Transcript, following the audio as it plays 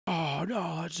oh, no,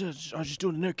 I was just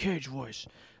doing the Nick Cage voice.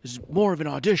 This is more of an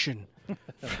audition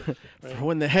for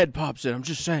when the head pops in. I'm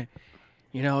just saying,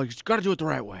 you got to do it the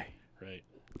right way. Right.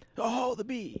 Oh, the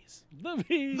bees. The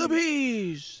bees. The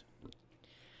bees.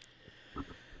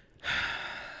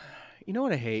 You know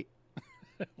what I hate?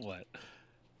 What?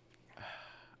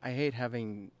 I hate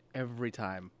having every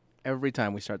time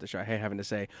we start the show, I hate having to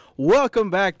say, welcome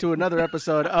back to another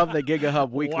episode of the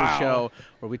GigaHub Weekly Show,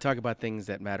 where we talk about things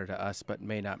that matter to us but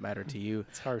may not matter to you.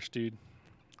 It's harsh, dude.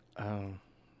 I'm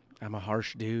a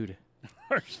harsh dude.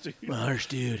 Harsh dude. I'm a harsh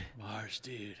dude.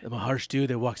 I'm a harsh dude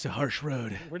that walks a harsh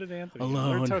road. Where did Anthony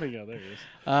alone. Where'd Tony go? There he is.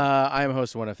 I am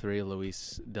host one of three,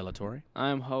 Luis Delatorre.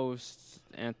 I'm host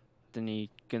Anthony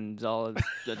Gonzalez,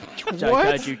 the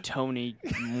DaiKaiju Tony.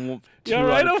 You all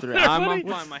right over there, I'm buddy?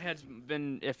 fine. My head's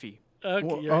been iffy.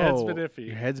 Okay, your head's been iffy.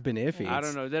 Your head's been iffy. I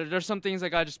don't know. There's some things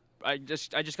like I just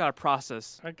gotta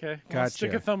process. Okay. Well, Gotcha.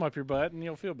 stick a thumb up your butt and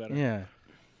you'll feel better. Yeah.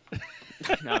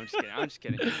 No, I'm just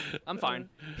kidding. I'm fine.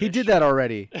 He did that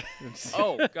already.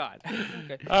 Oh God.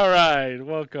 Okay. All right.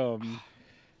 Welcome.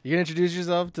 You gonna introduce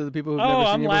yourself to the people who've never seen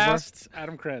I'm you last.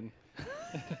 Adam Kren.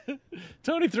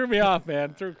 Tony threw me off,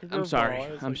 man. I'm sorry.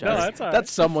 No, sorry. that's all right.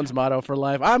 That's someone's motto for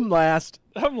life. I'm last.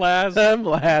 I'm last. I'm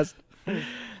last. You ain't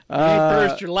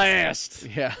first, you're last.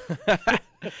 Yeah.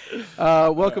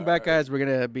 Welcome back, guys. We're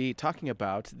going to be talking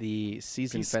about the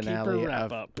season Peacekeeper finale of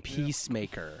wrap-up.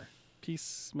 Peacemaker.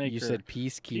 Peacemaker. You said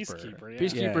Peacekeeper. Peacekeeper, yeah.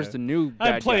 Peacekeeper's the new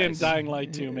I'm bad playing guys. Dying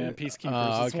Light 2, man.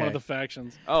 Peacekeepers. It's one okay. of the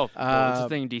factions. Oh, well, it's a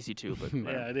thing in DC too, but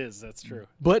Yeah, it is. That's true.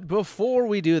 But before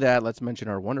we do that, let's mention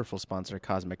our wonderful sponsor,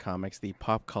 Cosmic Comics, the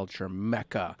pop culture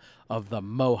mecca of the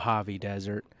Mojave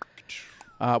Desert,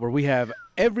 where we have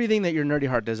everything that your nerdy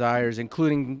heart desires,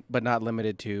 including but not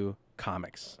limited to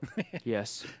comics.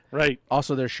 yes. Right.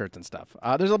 Also, there's shirts and stuff.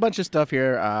 There's a bunch of stuff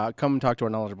here. Come talk to our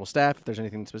knowledgeable staff. If there's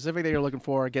anything specific that you're looking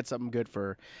for, get something good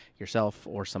for yourself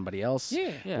or somebody else.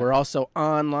 Yeah. We're also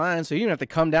online, so you don't have to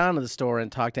come down to the store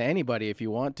and talk to anybody if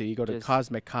you want to. You go to Just-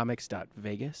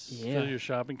 cosmiccomics.vegas. Yeah. Fill your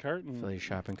shopping cart and Fill your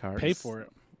shopping cart. pay for it.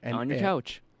 And, On your and-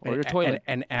 couch or your and- toilet.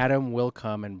 And Adam will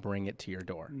come and bring it to your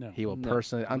door. No. He will No.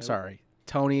 personally. I'm sorry.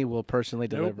 Tony will personally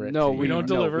deliver it. No, to we you. don't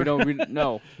deliver. We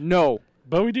don't. No.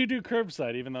 But we do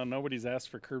curbside, even though nobody's asked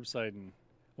for curbside in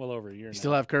well over a year You now.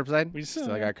 still have curbside? We still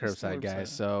got have curbside, guys.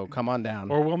 curbside. So come on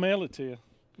down. Or we'll mail it to you.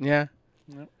 Yeah.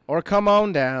 Yep. Or come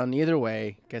on down. Either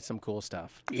way, get some cool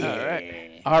stuff.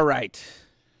 All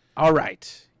All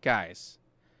right, guys.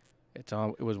 It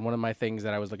was one of my things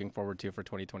that I was looking forward to for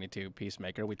 2022,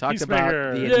 Peacemaker. We talked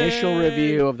Peacemaker. about the Yay! initial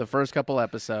review of the first couple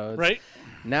episodes. Right?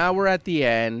 Now we're at the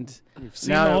end. We've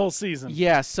seen the whole season.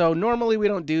 Yeah, so normally we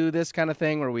don't do this kind of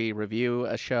thing where we review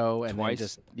a show and Twice. then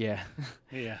just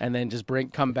Yeah. and then just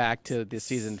come back to the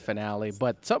season finale.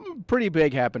 But something pretty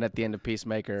big happened at the end of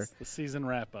Peacemaker. It's the season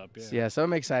wrap up. Yeah. Yeah,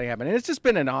 something exciting happened. And it's just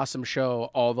been an awesome show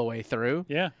all the way through.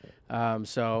 Yeah.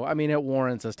 So, I mean, it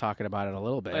warrants us talking about it a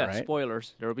little bit, Oh, yeah, right?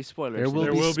 spoilers. There will be spoilers. There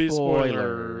will be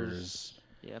spoilers.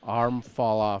 Yep. Arm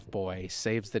fall off boy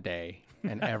saves the day,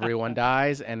 and everyone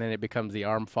dies, and then it becomes the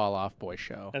arm fall off boy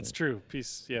show. That's true.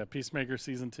 Peacemaker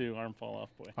season 2, Arm Fall Off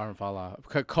Boy. Arm fall off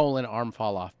arm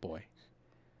fall off boy.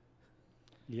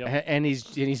 Yep. And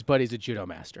he's buddies with Judo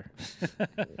Master,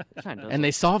 Kind of. and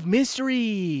they solve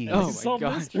mysteries. Oh my Solved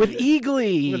God. mystery. With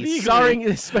Eagly, With Eagly.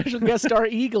 starring special guest star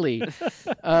Eagly.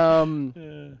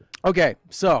 Okay,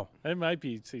 so It might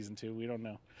be season 2. We don't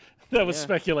know. That was Yeah.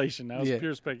 speculation. That was Yeah.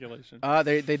 pure speculation.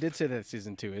 they did say that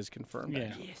season 2 is confirmed.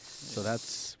 Yeah. Yes. So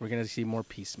we're gonna see more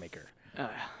Peacemaker.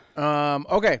 Uh,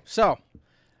 Okay, so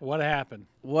What happened?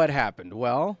 what happened?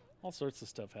 Well, All sorts of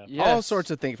stuff happened. Yeah. all Yes.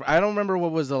 sorts of things. I don't remember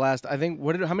what was the last. I think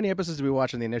how many episodes did we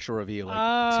watch in the initial review?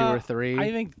 Like 2 or 3.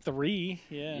 I think 3.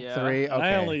 Yeah. Yeah. 3. And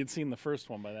I Okay. only had seen the first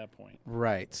one by that point.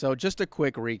 Right. So just a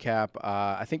quick recap.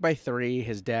 I think by 3,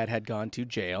 his dad had gone to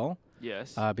jail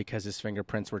yes. because his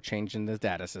fingerprints were changed in the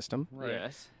data system. Right.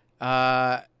 Yes.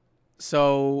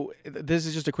 So this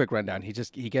is just a quick rundown. He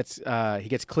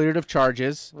gets cleared of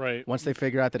charges. Right. Once they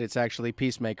figure out that it's actually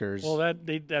Peacemakers. Well,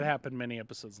 that happened many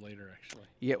episodes later, actually.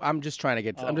 Yeah, I'm just trying to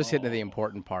get. I'm just hitting to the Oh.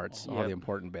 important parts, all Yep. the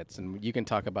important bits, and you can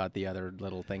talk about the other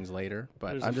little things later.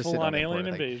 But There's I'm a just hitting on full-on the alien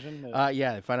important thing. invasion. that-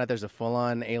 Yeah, they find out there's a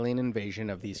full-on alien invasion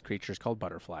of these creatures called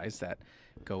butterflies that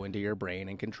go into your brain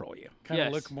and control you. kind of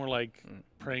Yes. look more like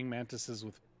praying mantises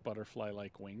with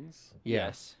butterfly-like wings. Yeah.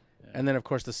 Yes. And then of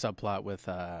course the subplot with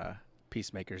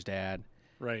Peacemaker's dad.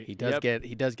 Right. He does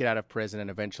Yep. get out of prison and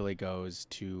eventually goes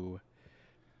to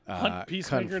Hunt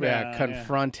Peacemaker down,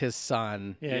 confront his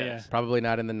son. Yeah, Yes. Probably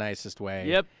not in the nicest way.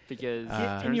 Yep. Because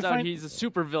and turns you out find- he's a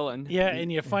super villain. Yeah,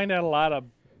 and you find out a lot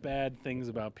bad things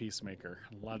about Peacemaker.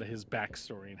 A lot of his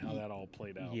backstory and how that all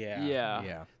played out.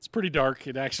 Yeah. It's pretty dark.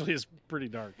 It actually is pretty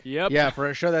dark. Yep. Yeah, for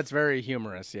a show that's very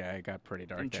humorous. Yeah, it got pretty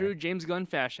dark. In there. true James Gunn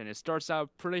fashion, it starts out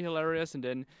pretty hilarious, and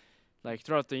then, like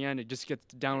throughout the end, it just gets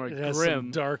downward It has grim.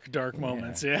 some dark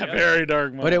moments. Yeah, Yep. very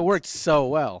dark moments. But it worked so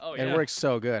well. Oh, It yeah. worked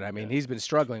so good. I mean, he's been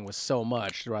struggling with so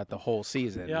much throughout the whole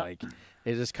season. Yeah. Like,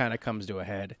 it just kind of comes to a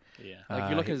head. Yeah. Like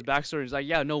you look at his backstory, it's like,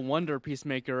 yeah, no wonder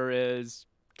Peacemaker is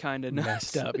kind of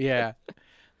Messed up. Yeah.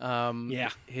 Yeah.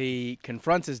 He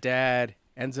confronts his dad,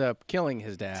 ends up killing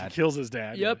his He dad. kills his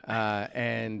dad. Yep.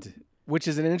 And which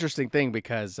is an interesting thing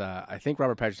because I think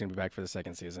Robert Patrick's going to be back for the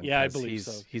second season. Yeah, I 'cause believe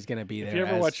so. He's going to be If there. you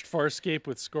ever as- watched Farscape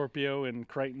with Scorpio and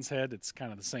Crichton's head, it's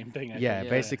kind of the same thing. I Yeah, think.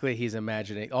 basically he's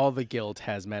imagining all the guilt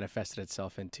has manifested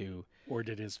itself into. Or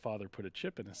did his father put a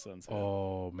chip in his son's head?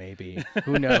 Oh, maybe.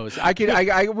 Who knows? I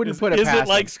wouldn't put it Is past it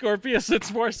like him. Scorpius and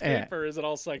Farscape, Yeah. or is it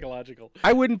all psychological?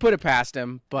 I wouldn't put it past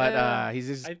him, but he's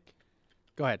just. I-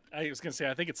 Go ahead. I was going to say,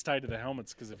 I think it's tied to the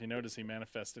helmets, because if you notice, he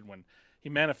manifested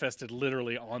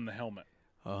literally on the helmet.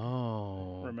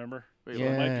 Oh. Remember? Wait, So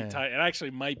it might yeah. be tied. It actually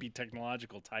might be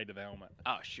technological tied to the helmet,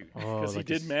 Oh shoot. Oh, because he like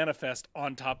did it's- manifest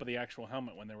on top of the actual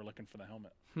helmet when they were looking for the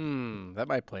helmet. That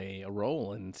might play a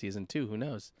role in season 2. Who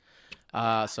knows?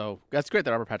 So that's great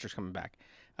that Robert Patrick's coming back.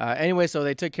 Anyway, so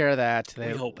they took care of that.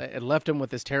 They hope. it left him with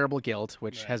this terrible guilt,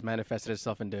 which Right. has manifested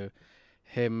itself into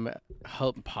him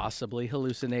possibly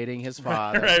hallucinating his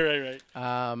father. right.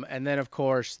 And then, of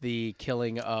course, the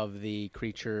killing of the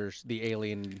creatures, the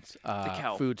aliens'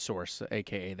 cow. food source,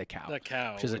 a.k.a. the cow, The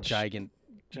cow, which is a giant,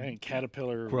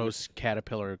 caterpillar. gross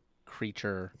caterpillar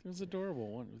creature. It was adorable.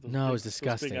 One. No, it was Those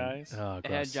disgusting. Big eyes. Oh, It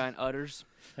had gross. giant udders,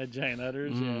 Had giant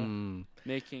udders.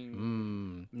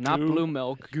 making not Goo. blue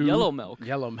milk, Goo. yellow milk.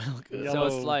 Yellow milk. Yeah. So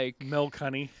it's Yellow like milk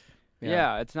honey.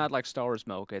 yeah. It's not like Star Wars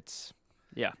milk. It's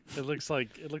It looks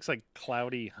like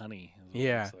cloudy honey. is what it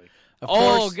Yeah. looks like. Of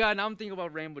oh course, god, now I'm thinking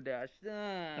about Rainbow Dash.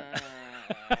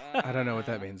 I don't know what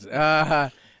that means.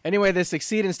 Anyway, they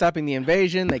succeed in stopping the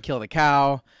invasion. They kill the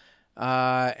cow.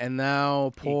 And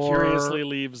now He poor... curiously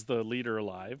leaves the leader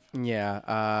alive.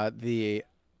 Yeah, the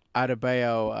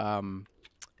Adebayo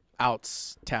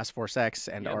outs Task Force X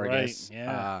and Yeah, Argus. right,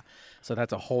 yeah. So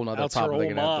that's a whole nother Outs her problem.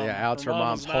 old mom. Outs her Her mom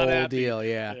mom's is not whole happy. deal.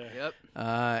 Yeah. Yep.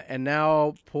 And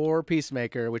now poor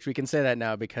Peacemaker, which we can say that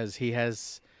now because he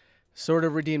has sort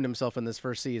of redeemed himself in this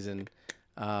first season,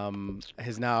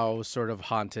 is now sort of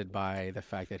haunted by the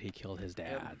fact that he killed his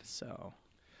dad. So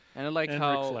And I like And Rick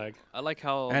how Flag. I like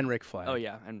how and Rick Flag. Oh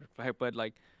yeah, and Rick Flag, but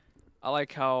like I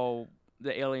like how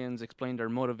the aliens explain their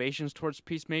motivations towards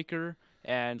Peacemaker,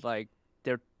 and like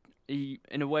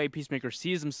in a way Peacemaker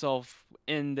sees himself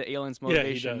in the aliens' Yeah, he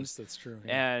motivations. does. That's true.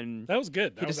 Yeah. And That was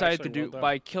good. he That was decided to actually do well done.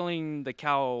 by killing the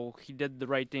cow. He did the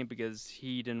right thing because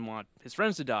he didn't want his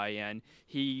friends to die, and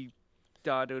he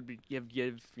thought it would be give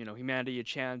humanity a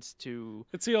chance to.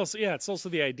 It's also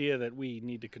the idea that we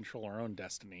need to control our own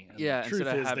destiny. And Yeah, the truth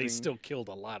instead of is they having- still killed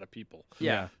a lot of people.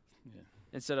 Yeah. Yeah.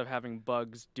 Instead of having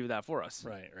bugs do that for us.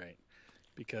 Right.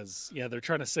 Because they're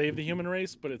trying to save the human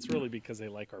race, but it's really because they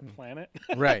like our planet.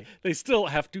 Right. They still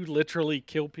have to literally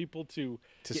kill people to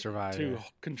survive. to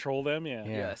control them. Yeah. Yeah.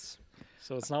 Yes.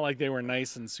 So it's not like they were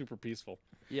nice and super peaceful.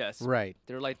 Yes. Right.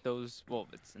 They're like those. Well,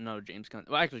 it's another James Gunn.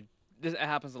 Well, actually, this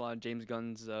happens a lot in James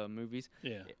Gunn's movies.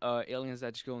 Yeah. Aliens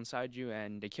that just go inside you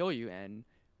and they kill you, and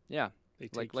yeah, They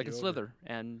like take in you Slither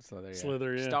and So there you go.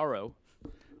 Slither, yeah. Starro.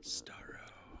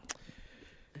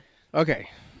 Okay.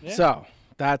 Yeah. So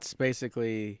that's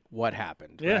basically what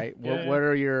happened, Yeah, right? yeah, What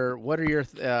are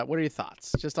your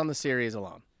thoughts just on the series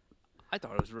alone? I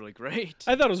thought it was really great.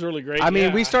 I thought it was really great. I mean,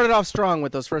 yeah. we started off strong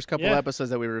with those first couple Yeah. episodes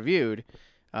that we reviewed,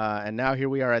 and now here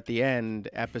we are at the end,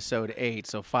 episode 8.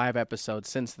 So 5 episodes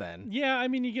since then. Yeah, I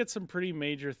mean, you get some pretty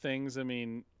major things. I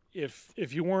mean,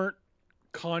 if you weren't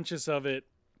conscious of it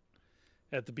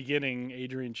at the beginning,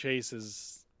 Adrian Chase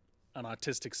is an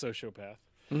autistic sociopath.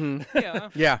 yeah.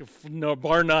 Yeah. No,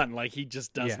 bar none. Like, he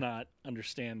just does Yeah. not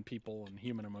understand people and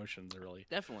human emotions, really.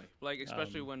 Definitely. Like,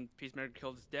 especially when Peacemaker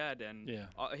killed his dad, and Yeah.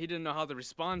 he didn't know how to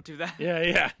respond to that.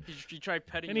 Yeah. He tried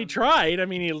petting And him. he tried. I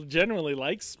mean, he genuinely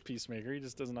likes Peacemaker. He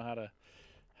just doesn't know how to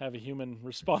have a human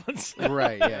response.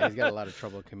 Right. Yeah. He's got a lot of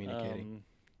trouble communicating.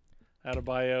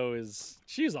 Adebayo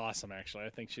she's awesome, actually. I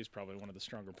think she's probably one of the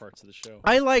stronger parts of the show.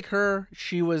 I like her.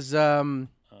 She was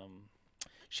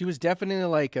definitely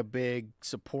like a big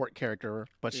support character,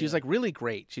 but she's Yeah. like really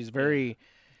great. She's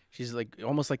like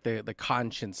almost like the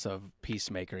conscience of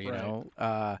Peacemaker, you Right.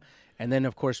 know. And then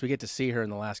of course we get to see her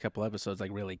in the last couple episodes like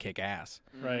really kick ass,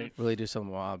 Right. really do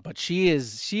something wild. But she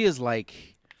is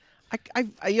like,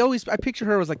 I picture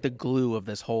her as like the glue of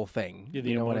this whole thing. Yeah, the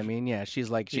you know what I emotion- mean? Yeah, she's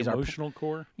like The she's emotional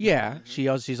core, yeah. She's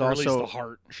or at least also the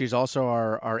heart. she's also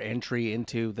our entry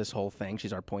into this whole thing.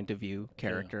 She's our point of view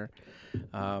character.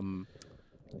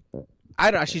 I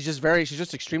don't know. She's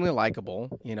just extremely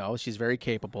likable. You know, she's very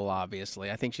capable. Obviously,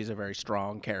 I think she's a very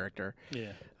strong character.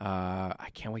 Yeah, I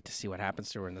can't wait to see what happens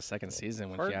to her in the second season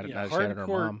when she added her hardcore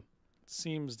mom.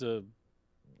 seems to.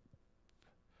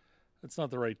 It's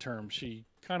not the right term. She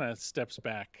kind of steps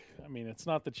back. I mean, it's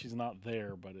not that she's not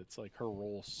there, but it's like her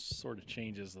role sort of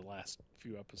changes the last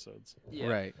few episodes. Yeah.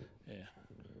 Right Yeah.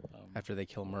 after they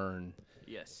kill Myrn.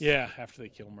 Yes. Yeah, after they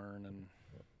kill Myrn, and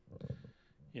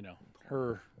you know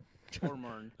her. Or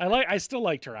Myrn. I still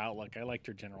liked her outlook. I liked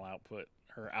her general output.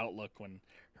 Her outlook when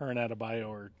her and Adebayo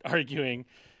are arguing,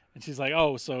 and she's like,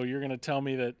 "Oh, so you're going to tell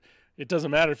me that it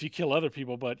doesn't matter if you kill other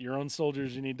people, but your own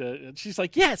soldiers, you need to." And she's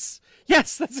like, "Yes,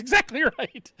 that's exactly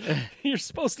right. You're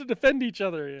supposed to defend each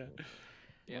other."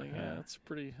 Yeah, yeah,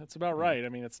 that's about right. I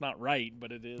mean, it's not right,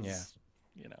 but it is.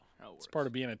 Yeah. You know, it's part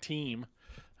of being a team.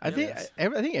 I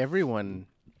think everyone,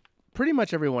 pretty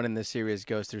much everyone in this series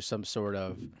goes through some sort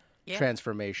of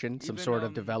transformation, some Even, sort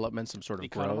of development, some sort of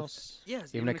growth. Economos.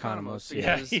 Yes. Even Economos,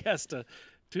 Yeah, because- he has to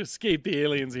escape the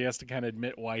aliens. He has to kind of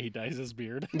admit why he dyes his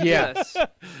beard. Yeah,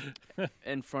 Yes.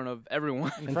 In front of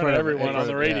everyone. in front of everyone on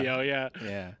the yeah. radio. Yeah,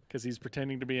 yeah, because he's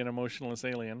pretending to be an emotionless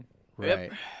alien.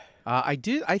 right.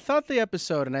 I thought the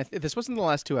episode, and this wasn't the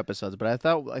last two episodes, but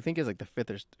I think it's like the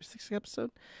fifth or sixth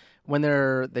episode when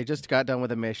they just got done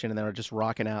with a mission and they were just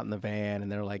rocking out in the van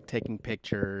and they're like taking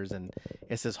pictures and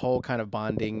it's this whole kind of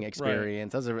bonding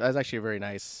experience. That was actually very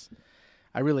nice.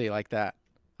 I really like that.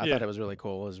 I thought it was really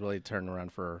cool. It was really turning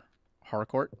around for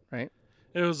Harcourt, right?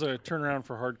 It was a turnaround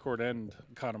for Hardcore and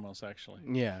Economos, actually,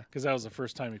 Yeah, because that was the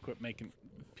first time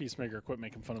Peacemaker quit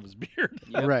making fun of his beard.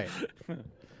 Yep. right.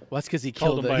 Well, that's because he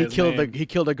Called killed him by his name. he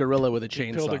killed a gorilla with a He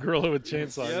chainsaw. killed a gorilla with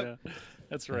chainsaw. Yep. Yeah,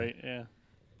 that's right. Yeah,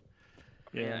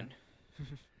 yeah. Man.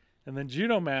 And then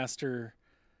Judo Master,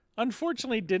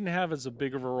 unfortunately, didn't have as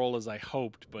big of a role as I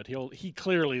hoped, but he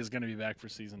clearly is going to be back for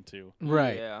season 2.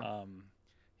 Right. Yeah.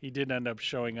 He did end up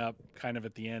showing up kind of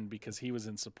at the end because he was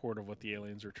in support of what the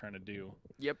aliens were trying to do.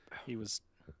 Yep. He was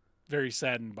very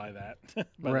saddened by that,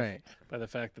 Right. by the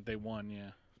fact that they won.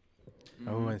 Yeah,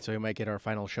 Oh, and so we might get our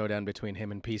final showdown between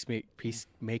him and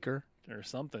Peacemaker. or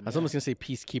something. I was almost gonna say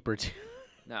Peacekeeper too.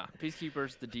 Nah,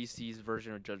 Peacekeeper's the DC's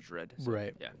version of Judge Dredd. So,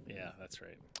 Right. Yeah. Yeah, that's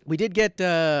right. We did get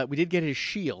his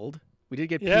shield. We did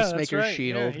get Yeah, that's Peacemaker's right.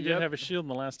 shield. Yeah, he did Yep. have a shield in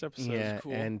the last episode. Yeah,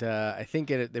 cool. and I think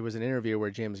there was an interview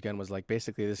where James Gunn was like,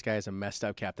 basically, this guy is a messed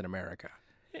up Captain America.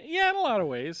 Yeah, in a lot of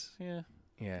ways. Yeah,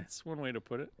 Yeah. that's one way to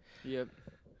put it. Yep.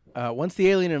 Once the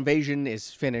alien invasion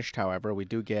is finished, however, we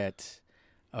do get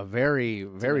a very,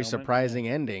 very Denouement, surprising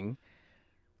ending.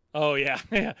 Oh yeah,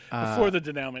 yeah. Before the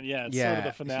denouement, yeah, it's sort of yeah.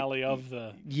 the finale of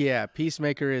the. Yeah,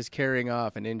 Peacemaker is carrying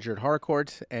off an injured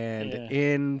Harcourt, and Yeah.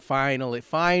 in finally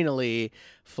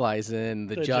flies in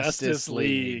the Justice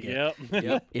League. Yep.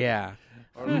 Yep. Yeah.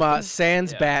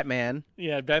 Sans Yeah. Batman.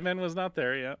 Yeah, Batman was not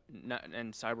there. Yeah.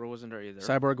 And Cyber wasn't there either.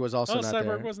 Cyborg was also not Cyborg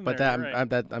there. wasn't but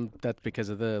there, that's because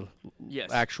of the Yes.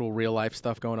 actual real life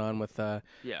stuff going on with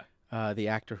Yeah. the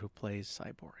actor who plays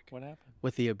Cyborg. What happened?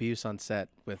 With the abuse on set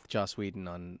with Joss Whedon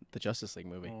on the Justice League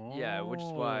movie. Yeah, which is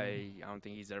Oh. why I don't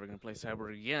think he's ever going to play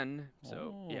Cyborg again.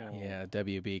 So, yeah. Oh. Yeah,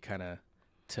 WB kind of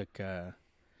took. I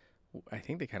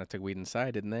think they kind of took Whedon's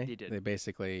side, didn't they? They did. They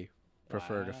basically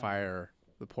preferred to Wow. fire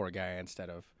the poor guy instead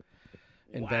of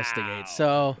investigate. Wow.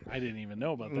 So I didn't even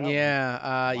know about that.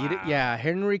 yeah, Wow.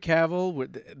 Henry Cavill.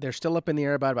 They're still up in the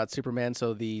air about Superman.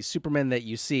 So the Superman that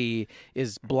you see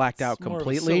is blacked out It's more of a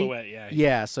completely. silhouette, yeah.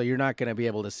 Yeah, so you're not going to be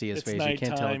able to see his It's face. You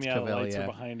can't tell nighttime, it's yeah, the Cavill. lights are Yeah,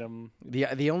 behind him.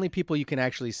 the only people you can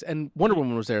actually and Wonder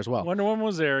Woman was there as well. Wonder Woman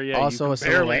was there. Yeah, Also you a could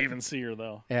barely silhouette. even see her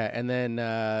though. Yeah, and then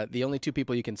the only two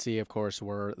people you can see, of course,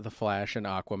 were the Flash and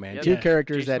Aquaman. Yep. Two Yeah.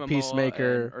 characters Jason that Momoa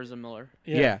Peacemaker. and Urza Miller.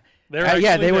 Yeah,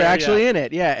 They're they were there, actually yeah. in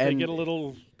it. Yeah, They and get a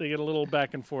little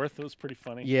back and forth. It was pretty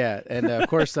funny. yeah, and of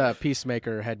course,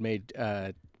 Peacemaker had made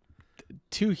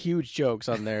two huge jokes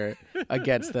on there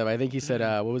against them. I think he said,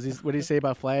 what did he say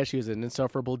about Flash? He was an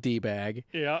insufferable d-bag,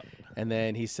 Yeah. and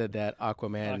then he said that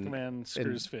Aquaman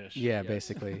screws fish. Yeah,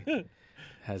 basically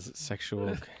has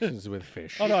sexual connections with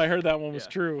fish. Oh no, I heard that one was Yeah.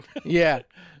 true. Yeah.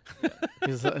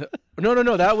 He's,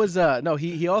 no. That was no.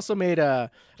 He also made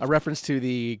a reference to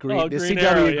the Green CW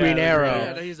Arrow, yeah, Green the Arrow. Green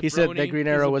Arrow. He's a He said that brony. Green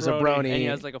He's Arrow a was a brony. brony And he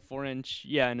has like a 4-inch,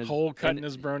 in his Hole cut in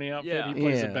his brony outfit. Yeah. He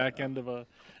plays Yeah. the back end of a.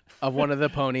 of one of the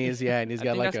ponies. Yeah, and he's I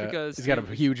got think like that's because he's got a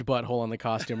he- huge butthole on the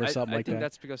costume or something I like think that.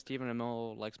 that's because Stephen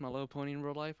Amell likes My Little Pony in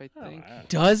real life, I think. Oh,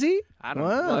 Does he? I don't know.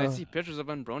 Well, I Wow. see pictures of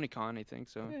him on BronyCon, I think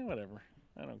so. yeah, whatever.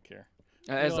 I don't care.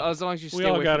 As long as you stay We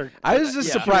all away got from, her. I was just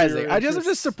Yeah. surprising. Your I'm just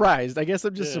interests. surprised. I guess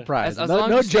I'm just Yeah. surprised. As No, long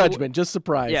no as you stay judgment, just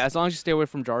surprised. yeah, as long as you stay away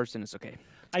from Jars, then it's okay.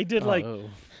 I did like Oh.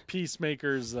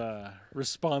 Peacemaker's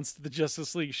response to the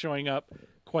Justice League showing up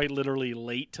quite literally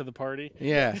late to the party.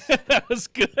 Yeah. That was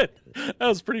good. That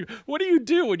was pretty. What do you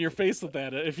do when you're faced with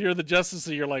that? If you're the Justice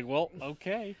League, you're like, well,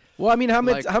 okay. Well, I mean, how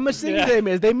much thing Yeah. did they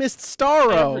miss? They missed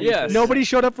Starro. Everything. Yes. Nobody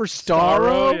showed up for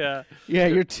Starro. Yeah. Yeah,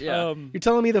 you're Yeah. you're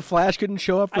telling me the Flash couldn't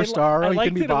show up for Starro? He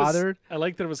couldn't be bothered. I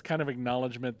like that it was kind of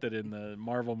acknowledgement that in the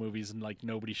Marvel movies, and like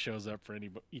nobody shows up for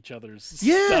each other's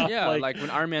Yeah. stuff. Yeah, like when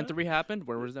Iron Man 3 happened,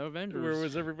 where was the Avengers? where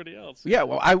was everybody else? Yeah,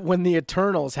 well, when the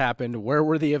Eternals happened, where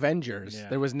were the Avengers? Yeah.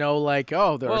 There was no like,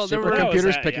 oh, there Well, are there were-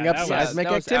 supercomputers that- picking yeah, up that was- seismic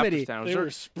that was after activity. Thanos. They were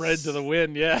spread to the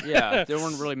wind. Yeah. Yeah, there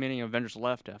weren't really many Avengers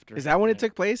left after. Is that when it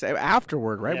took place?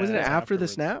 Afterward, right? Yeah, Wasn't it that's after the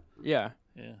afterwards. snap? Yeah.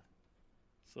 Yeah.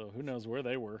 So who knows where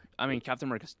they were? I mean, Captain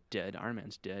America's dead, Iron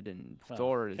Man's dead, and Well,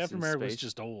 Thor is Captain in America was space.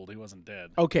 just old. He wasn't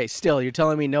dead. Okay, still, you're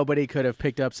telling me nobody could have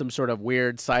picked up some sort of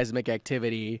weird seismic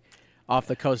activity off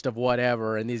the coast of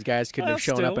whatever, and these guys couldn't Well, have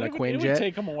shown still, up in a it would Quinjet?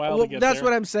 take them a while Well, to get that's there.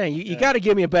 what I'm saying. You Yeah. got to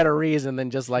give me a better reason than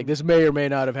just like this may or may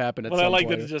not have happened at But some I like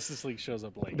that point. the Justice League shows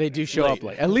up late. They do It's show up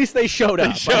late. At least they showed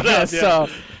up. showed I up, guess, yeah. So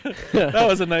That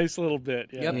was a nice little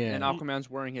bit. Yeah. Yep. Yeah. And Aquaman's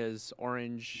wearing his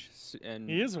orange and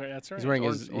He is. That's right. he's wearing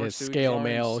Orange- his orange suit, scale orange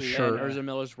mail suit, and shirt. Ezra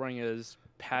Miller's wearing his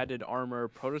padded armor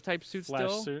prototype suit Flash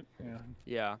still. suit. Yeah.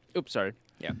 Yeah. Oops, sorry.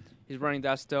 Yeah, he's running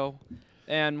that still,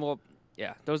 and well,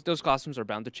 yeah, those costumes are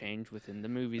bound to change within the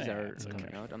movies that Yeah, are it's coming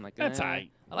okay. out. I'm like, That's eh. aight.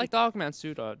 I like the Aquaman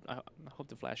suit. I hope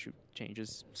the Flash suit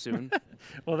changes soon.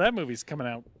 Well, that movie's coming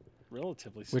out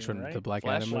relatively soon. Which one? Right? The Black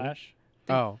Flash? Adam movie? Flash.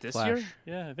 Oh, this Flash. year?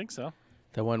 Yeah, I think so.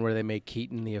 The one where they make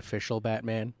Keaton the official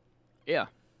Batman Yeah.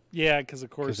 Yeah, because of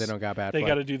because course they don't got Batfleck. they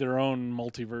got to do their own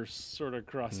multiverse sort of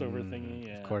crossover thingy.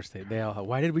 Yeah. Of course they all.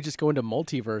 Why did we just go into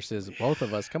multiverses? Both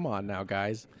of us. Come on now,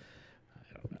 guys.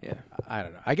 Yeah. I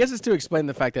don't know. I guess it's to explain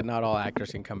the fact that not all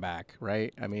actors can come back,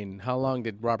 right? I mean, how long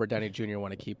did Robert Downey Jr.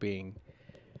 want to keep being?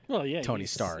 Well, yeah. Tony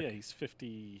he's- Stark. Yeah, he's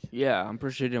 50. Yeah, I'm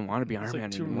pretty sure he didn't want to be He's Iron like Man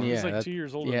two, anymore. he's Yeah, like that- 2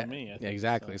 years older yeah, than me. I think, yeah,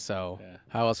 exactly. So, yeah.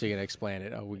 how else are you gonna explain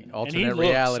it? Oh, we And he alternate looks,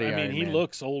 reality. I mean, Iron he Man.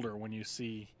 looks older when you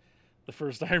see the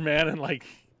first Iron Man and like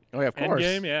Oh yeah, of course.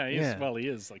 Endgame. Yeah, he's, Yeah. well, he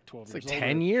is like 12 It's like years 10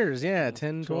 older. years. Yeah,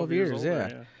 10, 12 years.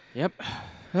 older, Yep.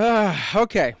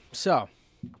 Okay, so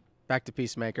back to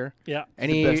Peacemaker. Yeah.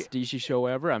 Any? The best DC show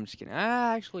ever. I'm just kidding.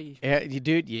 Actually, Yeah,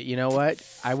 dude. You know what?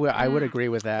 I would agree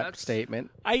with that That's-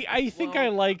 statement. I think well, I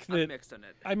like I'm that. mixed on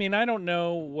it. I mean, I don't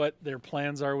know what their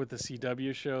plans are with the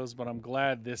CW shows, but I'm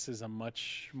glad this is a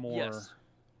much more. Yes.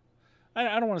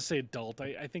 I don't want to say adult.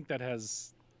 I think that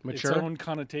has Mature. its own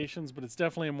connotations, but it's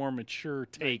definitely a more mature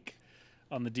take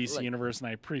on the DC Like- universe, and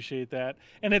I appreciate that.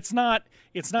 And it's not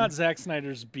Zack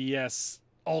Snyder's BS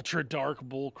ultra dark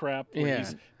bull crap where Yeah.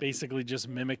 he's basically just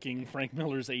mimicking Frank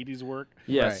Miller's 80s work.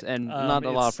 Yes, Right. and not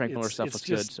a lot of Frank Miller it's- stuff it's was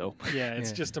just- good. So Yeah,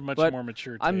 it's Yeah. just a much But more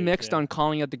mature take. I'm mixed yeah. on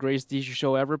calling it the greatest DC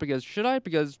show ever because should I?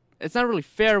 Because it's not really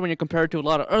fair when you compare it to a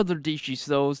lot of other DC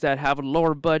shows that have a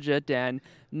lower budget and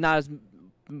not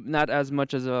as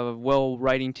much as a well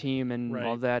writing team and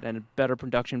all Right. that and better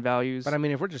production values. But I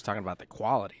mean, if we're just talking about the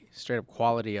quality, straight up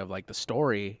quality of like the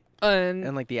story and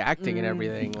and like the acting and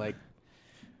everything, like,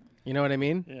 you know what I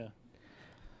mean? Yeah.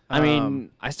 I mean,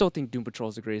 I still think Doom Patrol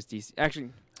is the greatest DC. Actually,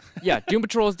 yeah, Doom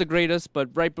Patrol is the greatest, but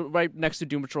right next to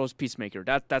Doom Patrol is Peacemaker.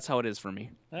 That's how it is for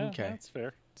me. Yeah, Okay. That's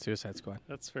fair. Suicide Squad.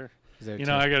 That's fair. Is there You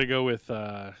two? know, I got to go with,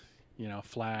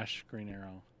 Flash, Green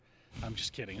Arrow. I'm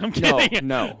just kidding. I'm No, kidding.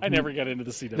 no. I never got into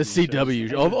the CW. the CW,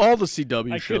 shows. all the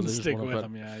CW I shows. couldn't I just stick wanna with put-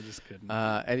 them. Yeah, I just couldn't.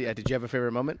 Eddie, did you have a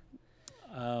favorite moment?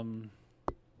 Um,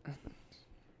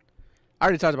 I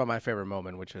already talked about my favorite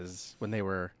moment, which was when they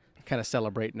were kind of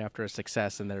celebrating after a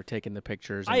success and they're taking the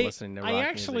pictures and listening to rock I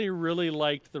actually music. really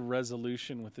liked the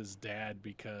resolution with his dad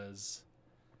because,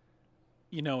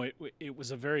 it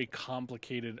was a very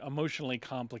complicated, emotionally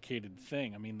complicated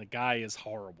thing. I mean, the guy is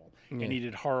horrible Yeah. and he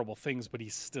did horrible things, but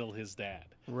he's still his dad.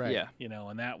 Right. Yeah.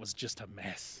 And that was just a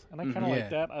mess. And I kind of Yeah. like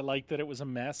that. I like that it was a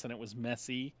mess and it was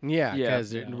messy. Yeah, Yeah.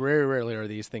 because Yeah. very rarely are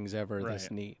these things ever this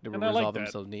Right. neat. To And I resolve like that.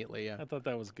 themselves neatly, yeah. I thought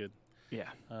that was good. Yeah.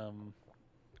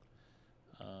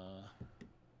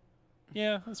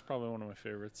 Yeah, that's probably one of my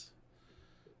favorites.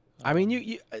 I mean,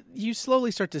 you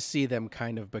slowly start to see them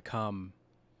kind of become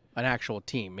an actual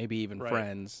team, maybe even Right.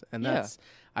 friends, and Yeah.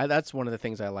 that's one of the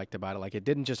things I liked about it. Like, it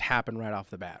didn't just happen right off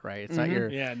the bat, right? It's not your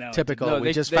Yeah, no, it typical. No, we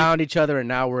they- just they- found each other, and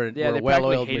now we're Yeah, a they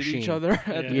well-oiled practically hated machine. each other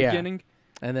at the Yeah. beginning.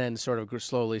 And then sort of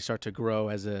slowly start to grow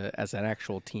as an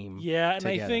actual team. Yeah, and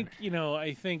together.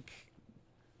 I think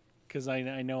because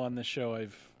I know on this show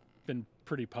I've been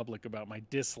pretty public about my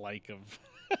dislike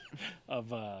of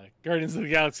Guardians of the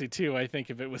Galaxy 2. I think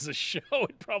if it was a show,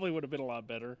 it probably would have been a lot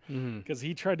better because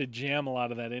he tried to jam a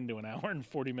lot of that into an hour and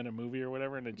 40-minute movie or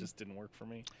whatever, and it just didn't work for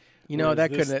me. You know,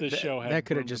 Whereas that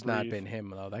could have just not been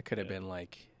him though. That could have been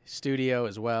like studio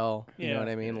as well. You know what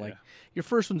I mean? Like your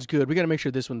first one's good. We got to make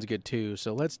sure this one's good too.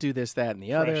 So let's do this, that, and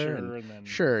the other. And then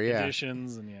sure, yeah.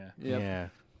 Additions and yeah.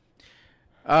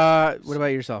 What about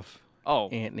yourself? Oh,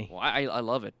 Anthony. Well, I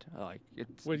love it. Like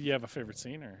it's. What, do you have a favorite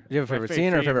scene or? Do you have a favorite My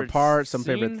scene or a favorite favorite part? Some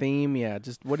favorite scene? theme? Yeah.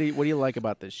 Just what do you like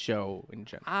about this show in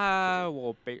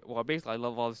general? Well, basically, I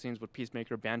love all the scenes with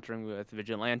Peacemaker bantering with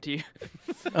Vigilante.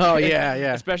 Oh yeah,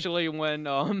 yeah. Especially when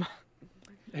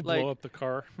They like- blow up the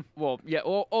car. Well, yeah.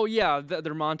 Oh, yeah.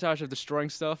 Their montage of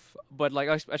destroying stuff, but like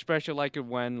I especially like it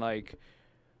when like,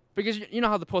 because you know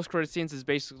how the post-credit scenes is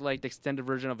basically like the extended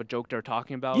version of a joke they're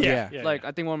talking about. Yeah. Like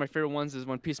I think one of my favorite ones is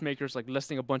when Peacemaker's like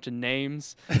listing a bunch of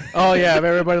names. Oh yeah,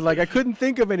 everybody like I couldn't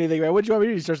think of anything. What do you want me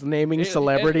to do? He starts naming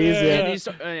celebrities.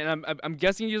 And I'm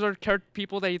guessing these are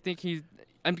people that you think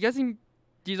I'm guessing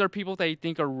these are people that you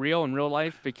think are real in real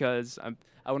life because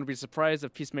I wouldn't be surprised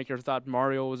if Peacemaker thought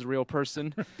Mario was a real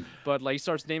person. But like he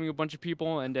starts naming a bunch of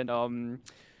people and then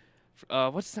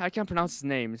I can't pronounce his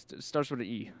name. It starts with an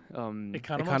E.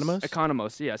 Economos?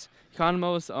 Economos, yes.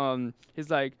 Economos, he's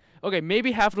like, okay,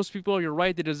 maybe half of those people, you're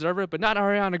right, they deserve it, but not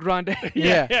Ariana Grande.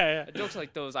 Yeah. Jokes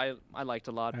like those I liked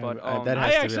a lot, but that I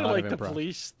has to be a actually lot like of the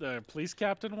improv. police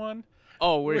captain one.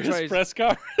 where he His tries, press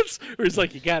conference, where he's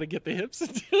like, "You got to get the hips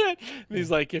into it." And he's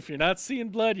like, "If you're not seeing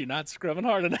blood, you're not scrubbing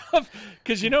hard enough."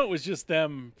 Because it was just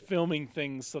them filming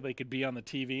things so they could be on the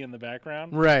TV in the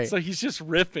background. Right. So he's just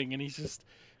riffing, and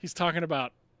he's talking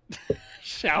about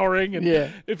showering, and Yeah.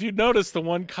 if you notice, the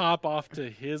one cop off to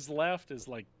his left is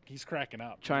like he's cracking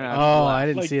up. trying to. Oh, I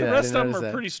didn't Like see the that. rest I of didn't them are notice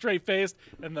that. pretty straight faced,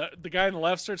 and the guy on the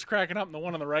left starts cracking up, and the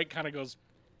one on the right kind of goes.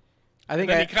 I And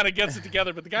think then he kind of gets it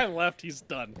together, but the guy on the left, he's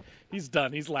done. He's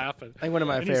done. He's laughing. I think one of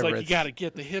my and favorites. he's like, "You got to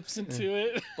get the hips into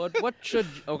it." But what should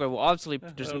well obviously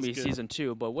there's That gonna be was good. season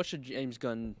 2, but what should James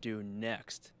Gunn do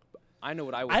next? I know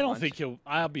what I would. I don't want. think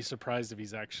I'll be surprised if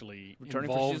he's actually Returning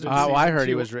for involved. season in two? well, I season heard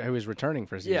he two, was returning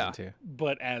for season 2.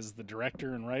 but as the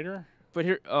director and writer. But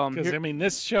here, Because I mean,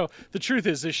 this show. The truth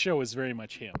is, this show is very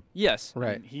much him. yes,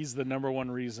 Right. And he's the number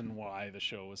one reason why the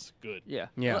show was good. yeah,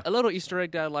 Yeah. A little Easter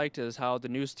egg that I liked is how the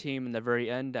news team in the very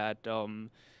end that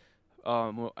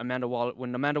when Amanda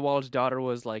Waller's daughter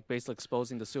was like basically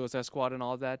exposing the Suicide Squad and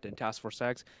all that and Task Force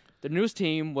X, the news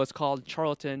team was called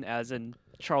Charlton, as in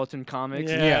Charlton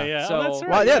Comics. Yeah. So- Oh, that's right.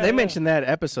 Well, yeah, they yeah. mentioned that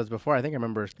episodes before. I think I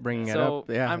remember bringing it So up.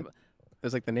 Yeah, I'm, it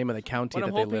was like the name of the county what that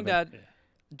I'm they hoping live that Yeah.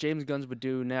 James Gunn would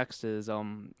do next is I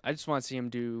just want to see him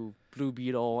do Blue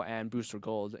Beetle and Booster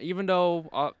Gold. Even though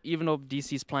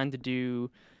DC's planned to do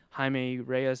Jaime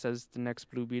Reyes as the next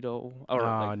Blue Beetle. in.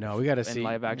 Oh no, we got to in see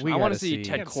live action. We I want to gotta see see.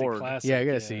 Ted You gotta see Cord. classic, Yeah, you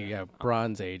got to see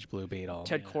Bronze Age Blue Beetle.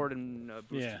 Ted Cord and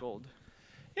Booster Yeah. Gold.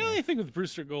 The only thing with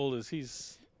Brewster Gold is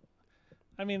he's.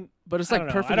 I mean, But it's I like don't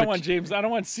know. perfect. I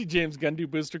don't want to see James Gunn do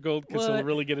Booster Gold because he'll What?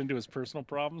 really get into his personal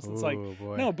problems. It's like, Ooh,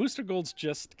 boy. no, Booster Gold's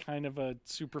just kind of a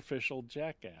superficial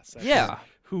jackass. That's Yeah. just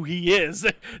who he is.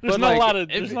 There's But, not like, a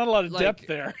lot of like, depth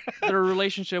there. Their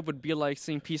relationship would be like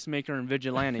seeing Peacemaker and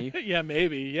Vigilante. Yeah,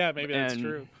 maybe that's And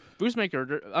true.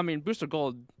 Booster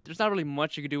Gold, there's not really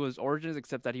much you could do with his origins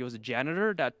except that he was a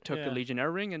janitor that took Yeah. the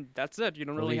Legionnaire ring, and that's it. You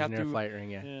don't The really have Legionnaire to. flight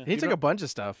ring. Yeah, Yeah. he You took a don't- bunch of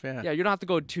stuff. Yeah. Yeah, you don't have to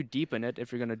go too deep in it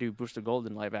if you're gonna do Booster Gold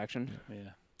in live action.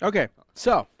 Yeah. Okay,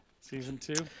 so Season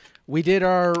 2. we did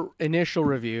our initial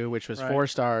review, which was Right. 4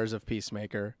 stars of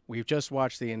Peacemaker. We've just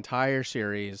watched the entire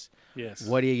series. Yes.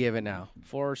 What do you give it now?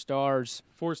 4 stars.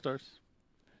 4 stars.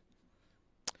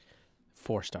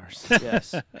 4 stars.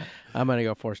 Yes. I'm gonna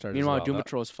go 4 stars. Meanwhile, as Doom well.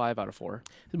 Patrol is 5 out of 4.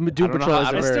 Doom I don't know Patrol how- is a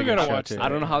I very still good gotta show, watch too. it. I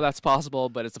don't know how that's possible,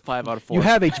 but it's a 5 out of 4. You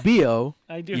have HBO.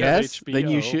 I do Yes, have HBO. then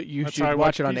you should That's how I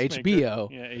watch it on Peacemaker. HBO.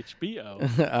 Yeah,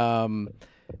 HBO.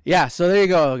 Yeah, so there you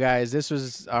go, guys. This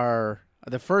was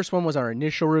the first one was our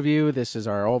initial review. This is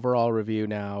our overall review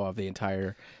now of the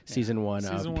entire season 1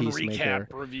 Season of 1 Peacemaker.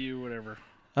 recap, review, whatever.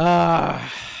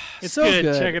 It's so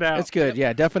good. Check it out. It's good.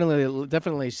 Yeah,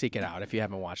 definitely seek it out if you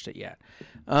haven't watched it yet.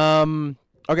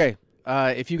 Okay.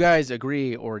 If you guys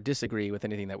agree or disagree with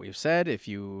anything that we've said, if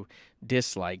you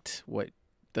disliked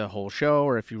the whole show,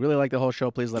 or if you really like the whole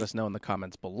show, please let us know in the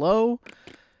comments below.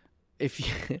 If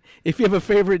you have a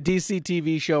favorite DC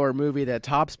TV show or movie that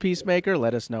tops Peacemaker,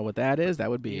 let us know what that is. That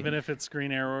would be Even if it's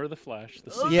Green Arrow or The Flash. The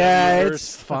CW yeah, universe.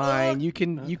 it's fine. You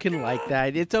can like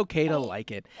that. It's okay to like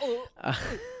it.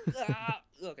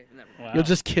 Okay, never mind. Wow.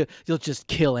 You'll just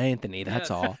kill Anthony. That's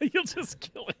all. You'll just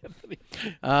kill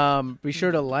Anthony. Be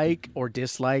sure to like or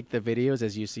dislike the videos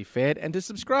as you see fit, and to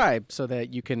subscribe so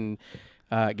that you can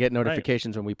get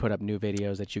notifications when we put up new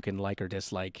videos that you can like or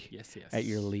dislike Yes. at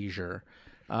your leisure.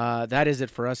 That is it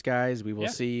for us, guys. We will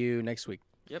see you next week.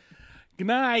 Yep. Good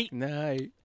night. Night.